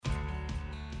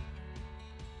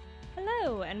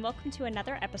Hello, and welcome to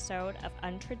another episode of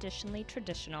Untraditionally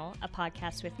Traditional, a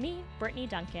podcast with me, Brittany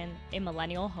Duncan, a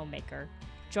millennial homemaker.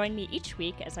 Join me each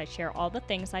week as I share all the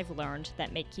things I've learned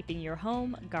that make keeping your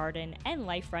home, garden, and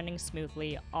life running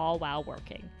smoothly, all while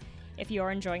working. If you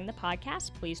are enjoying the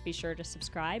podcast, please be sure to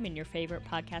subscribe in your favorite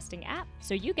podcasting app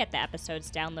so you get the episodes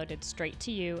downloaded straight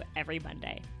to you every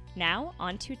Monday. Now,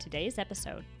 on to today's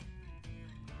episode.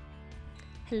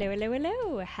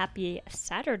 Hello. Happy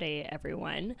Saturday,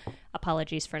 everyone.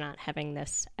 Apologies for not having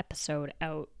this episode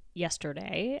out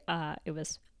yesterday. It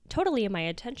was totally in my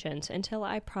intentions until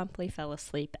I promptly fell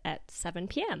asleep at 7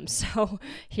 p.m. So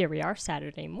here we are,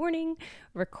 Saturday morning,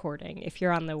 recording. If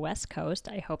you're on the West Coast,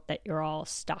 I hope that you're all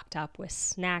stocked up with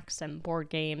snacks and board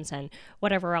games and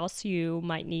whatever else you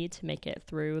might need to make it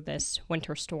through this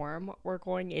winter storm we're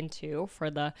going into. For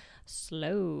the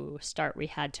slow start we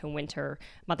had to winter,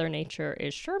 Mother Nature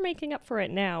is sure making up for it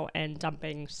now and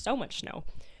dumping so much snow.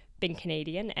 Being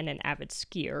Canadian and an avid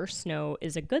skier, snow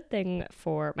is a good thing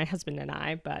for my husband and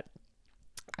I, but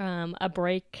a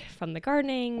break from the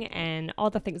gardening and all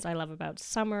the things I love about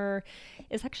summer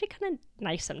is actually kind of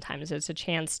nice sometimes. It's a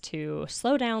chance to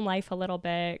slow down life a little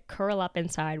bit, curl up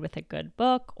inside with a good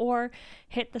book, or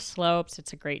hit the slopes.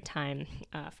 It's a great time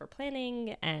for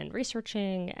planning and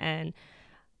researching and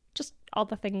just all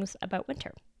the things about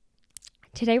winter.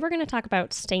 Today we're going to talk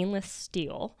about stainless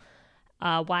steel.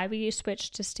 Why we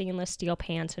switched to stainless steel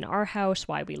pans in our house,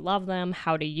 why we love them,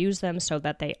 how to use them so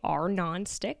that they are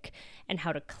nonstick, and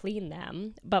how to clean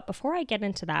them. But before I get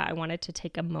into that, I wanted to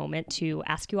take a moment to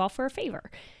ask you all for a favor.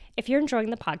 If you're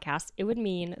enjoying the podcast, it would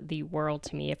mean the world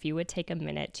to me if you would take a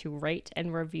minute to rate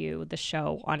and review the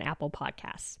show on Apple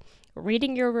Podcasts.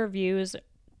 Reading your reviews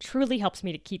truly helps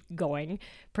me to keep going,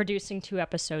 producing 2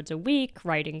 episodes a week,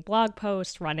 writing blog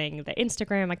posts, running the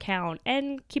Instagram account,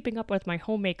 and keeping up with my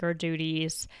homemaker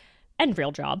duties and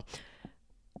real job.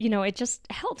 You know, it just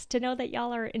helps to know that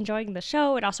y'all are enjoying the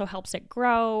show. It also helps it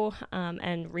grow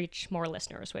and reach more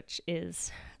listeners, which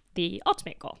is the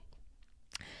ultimate goal.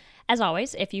 As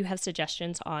always, if you have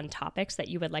suggestions on topics that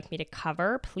you would like me to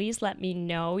cover, please let me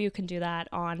know. You can do that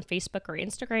on Facebook or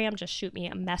Instagram. Just shoot me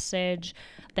a message.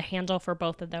 The handle for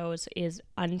both of those is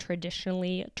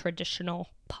Untraditionally Traditional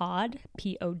Pod,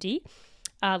 P-O-D.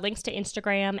 Links to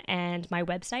Instagram and my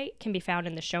website can be found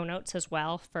in the show notes as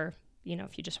well for,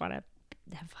 if you just want to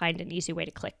find an easy way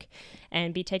to click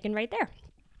and be taken right there.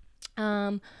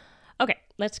 Okay,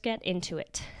 let's get into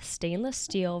it. Stainless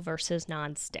steel versus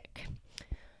nonstick.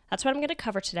 That's what I'm going to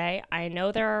cover today. I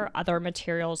know there are other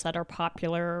materials that are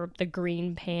popular, the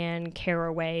green pan,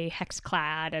 caraway,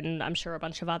 hexclad, and I'm sure a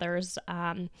bunch of others. But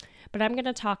I'm going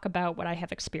to talk about what I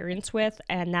have experience with,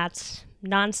 and that's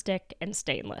nonstick and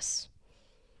stainless,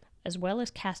 as well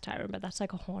as cast iron, but that's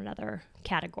like a whole other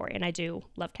category. And I do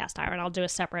love cast iron. I'll do a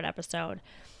separate episode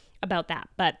about that.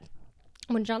 But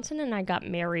when Johnson and I got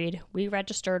married, we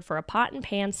registered for a pot and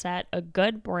pan set, a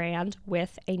good brand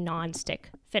with a nonstick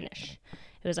finish.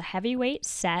 It was a heavyweight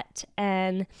set,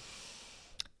 and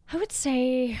I would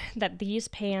say that these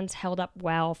pans held up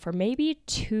well for maybe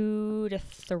 2 to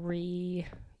 3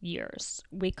 years.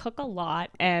 We cook a lot,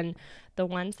 and the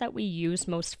ones that we use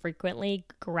most frequently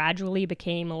gradually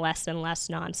became less and less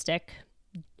nonstick.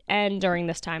 And during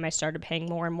this time, I started paying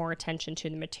more and more attention to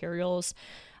the materials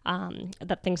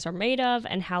that things are made of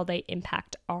and how they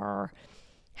impact our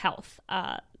health.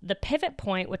 The pivot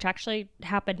point, which actually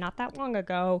happened not that long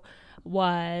ago,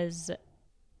 was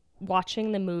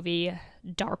watching the movie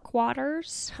Dark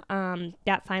Waters.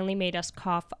 That finally made us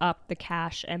cough up the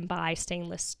cash and buy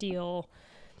stainless steel.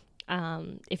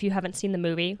 If you haven't seen the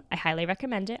movie, I highly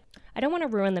recommend it. I don't want to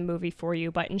ruin the movie for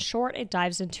you, but in short, it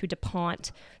dives into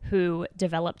DuPont, who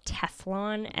developed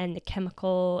Teflon and the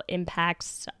chemical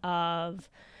impacts of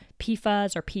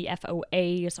PFAS or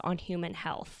PFOAs on human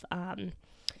health.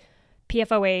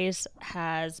 PFOAs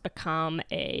has become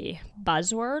a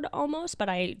buzzword almost, but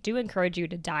I do encourage you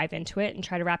to dive into it and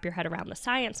try to wrap your head around the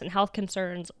science and health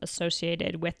concerns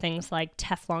associated with things like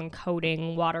Teflon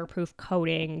coating, waterproof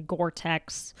coating,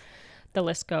 Gore-Tex. The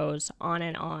list goes on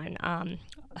and on.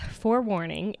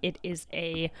 Forewarning, it is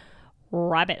a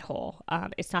rabbit hole.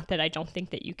 It's not that I don't think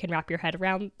that you can wrap your head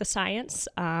around the science.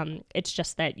 It's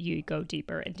just that you go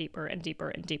deeper and deeper and deeper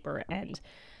and deeper, and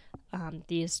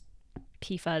these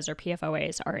PFAS or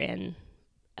PFOAs are in,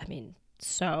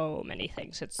 so many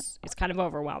things. It's kind of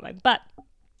overwhelming. But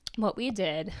what we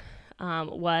did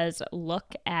was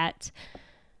look at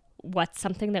what's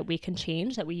something that we can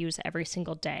change that we use every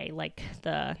single day, like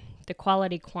the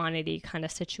quality quantity kind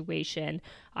of situation.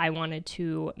 I wanted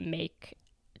to make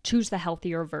choose the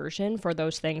healthier version for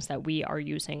those things that we are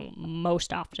using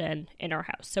most often in our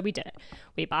house. So we did it.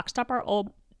 We boxed up our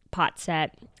old pot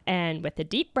set, and with a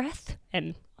deep breath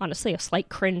and honestly a slight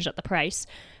cringe at the price,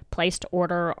 placed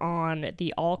order on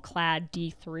the all-clad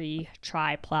D3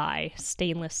 tri-ply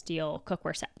stainless steel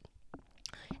cookware set.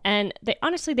 And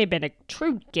they've been a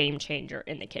true game changer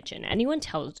in the kitchen. Anyone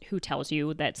who tells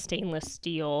you that stainless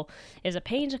steel is a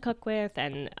pain to cook with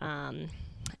and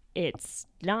it's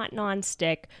not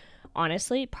nonstick,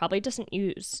 honestly, probably doesn't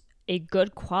use a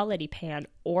good quality pan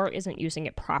or isn't using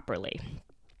it properly.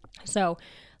 So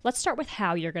let's start with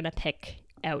how you're going to pick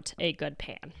out a good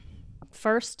pan.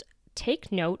 First,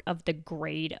 take note of the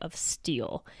grade of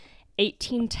steel.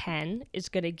 1810 is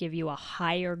going to give you a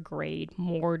higher grade,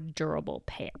 more durable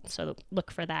pan. So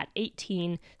look for that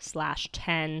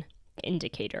 18/10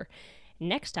 indicator.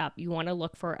 Next up, you want to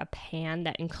look for a pan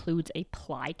that includes a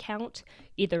ply count,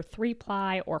 either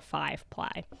 3-ply or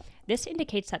 5-ply. This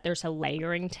indicates that there's a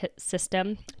layering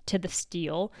system to the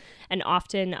steel, and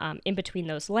often in between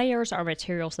those layers are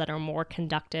materials that are more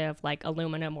conductive, like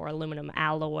aluminum or aluminum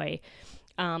alloy.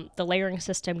 The layering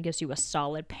system gives you a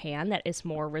solid pan that is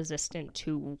more resistant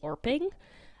to warping.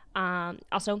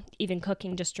 Also, even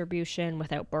cooking distribution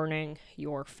without burning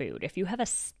your food. If you have a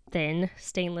thin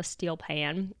stainless steel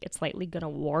pan, it's likely going to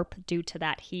warp due to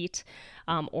that heat,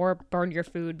 or burn your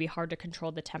food, be hard to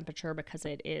control the temperature because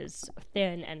it is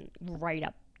thin and right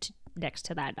up next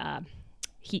to that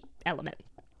heat element.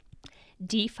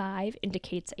 D5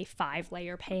 indicates a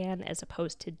 5-layer pan as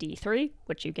opposed to D3,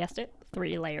 which you guessed it,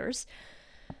 3 layers.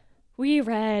 We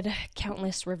read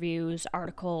countless reviews,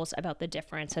 articles about the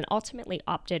difference, and ultimately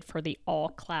opted for the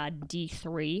all-clad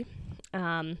D3.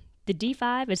 The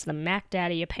D5 is the Mac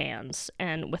Daddy of pans,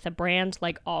 and with a brand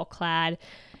like All-Clad,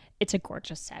 it's a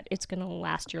gorgeous set. It's going to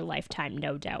last your lifetime,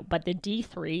 no doubt. But the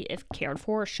D3, if cared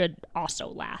for, should also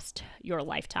last your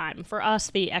lifetime. For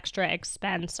us, the extra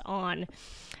expense on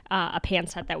a pan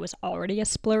set that was already a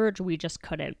splurge, we just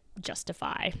couldn't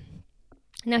justify.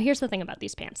 Now, here's the thing about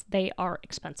these pans. They are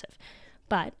expensive,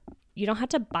 but you don't have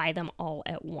to buy them all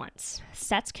at once.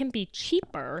 Sets can be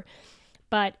cheaper,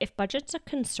 but if budget's a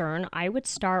concern, I would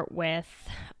start with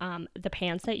the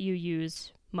pans that you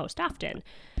use most often.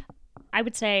 I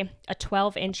would say a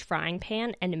 12-inch frying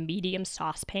pan and a medium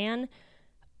saucepan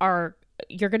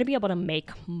you're going to be able to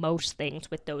make most things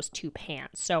with those 2 pans.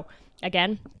 So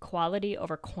again, quality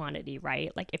over quantity,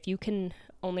 right? Like if you can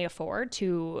only afford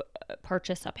to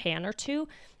purchase a pan or 2,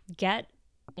 get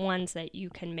ones that you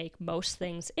can make most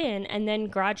things in, and then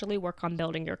gradually work on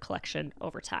building your collection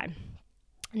over time.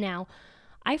 Now,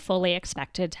 I fully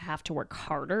expected to have to work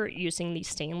harder using these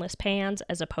stainless pans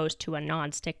as opposed to a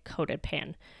non-stick coated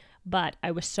pan. But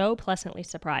I was so pleasantly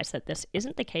surprised that this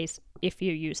isn't the case if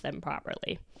you use them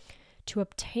properly. To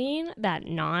obtain that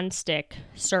non-stick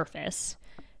surface,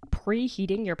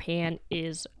 preheating your pan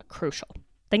is crucial.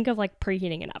 Think of like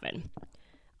preheating an oven.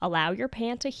 Allow your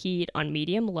pan to heat on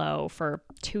medium-low for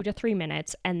 2 to 3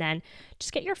 minutes, and then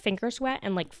just get your fingers wet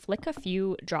and like flick a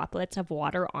few droplets of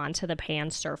water onto the pan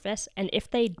surface. And if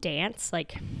they dance,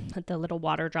 like the little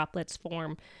water droplets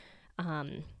form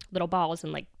little balls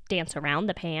and like dance around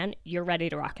the pan, you're ready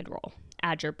to rock and roll.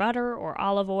 Add your butter or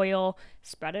olive oil,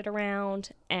 spread it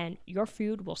around, and your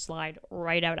food will slide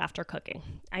right out after cooking.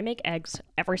 I make eggs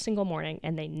every single morning,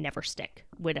 and they never stick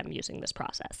when I'm using this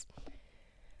process.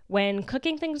 When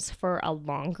cooking things for a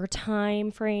longer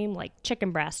time frame, like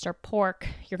chicken breast or pork,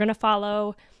 you're going to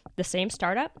follow the same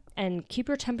startup and keep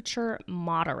your temperature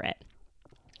moderate.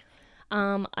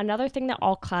 Another thing that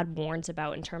All-Clad warns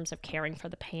about in terms of caring for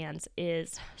the pans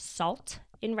is salt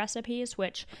in recipes,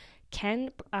 which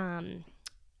can,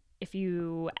 if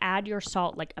you add your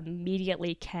salt like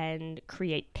immediately, can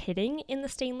create pitting in the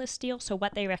stainless steel. So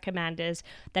what they recommend is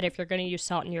that if you're going to use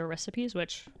salt in your recipes,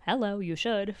 which, hello, you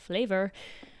should, flavor,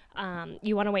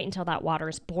 you want to wait until that water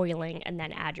is boiling and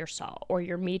then add your salt, or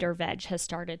your meat or veg has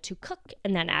started to cook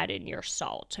and then add in your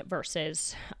salt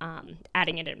versus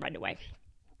adding it in right away.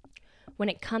 When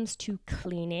it comes to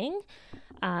cleaning,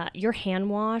 your hand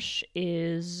wash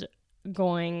is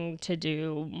going to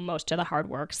do most of the hard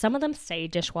work. Some of them say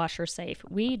dishwasher safe.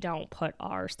 We don't put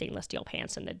our stainless steel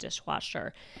pans in the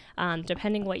dishwasher.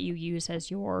 Depending what you use as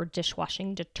your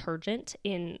dishwashing detergent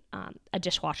in a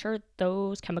dishwasher,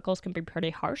 those chemicals can be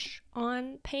pretty harsh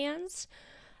on pans.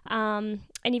 And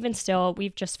even still,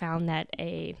 we've just found that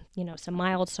some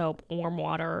mild soap, warm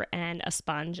water, and a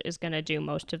sponge is going to do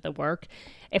most of the work.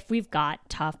 If we've got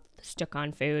tough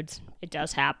stuck-on foods, it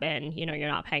does happen. You're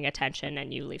not paying attention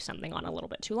and you leave something on a little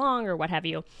bit too long or what have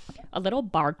you. A little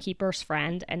barkeeper's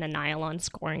friend and a nylon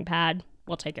scoring pad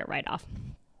will take it right off.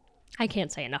 I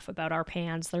can't say enough about our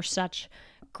pans. They're such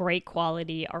great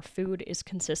quality. Our food is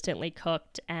consistently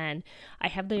cooked, and I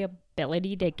have the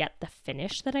ability to get the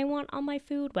finish that I want on my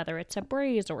food, whether it's a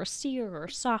braise or a sear or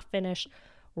a soft finish,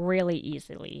 really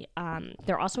easily.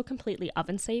 They're also completely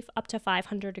oven safe up to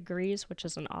 500 degrees, which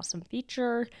is an awesome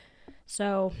feature.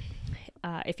 So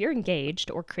if you're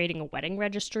engaged or creating a wedding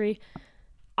registry,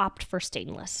 opt for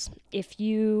stainless. If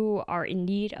you are in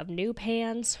need of new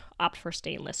pans, opt for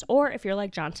stainless. Or if you're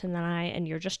like Johnson and I and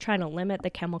you're just trying to limit the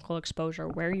chemical exposure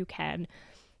where you can,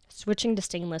 switching to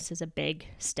stainless is a big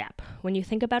step. When you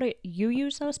think about it, you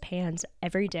use those pans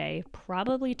every day,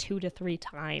 probably 2 to 3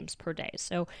 times per day.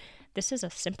 So this is a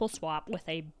simple swap with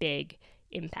a big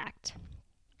impact.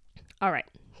 All right,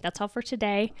 that's all for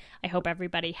today. I hope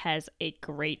everybody has a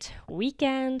great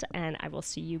weekend, and I will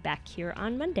see you back here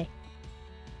on Monday.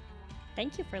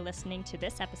 Thank you for listening to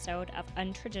this episode of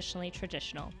Untraditionally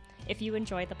Traditional. If you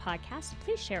enjoy the podcast,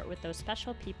 please share it with those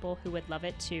special people who would love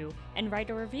it too, and write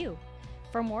a review.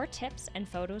 For more tips and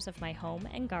photos of my home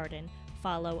and garden,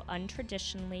 follow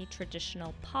Untraditionally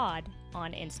Traditional Pod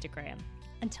on Instagram.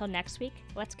 Until next week,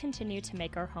 let's continue to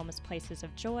make our homes places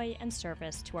of joy and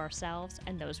service to ourselves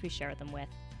and those we share them with.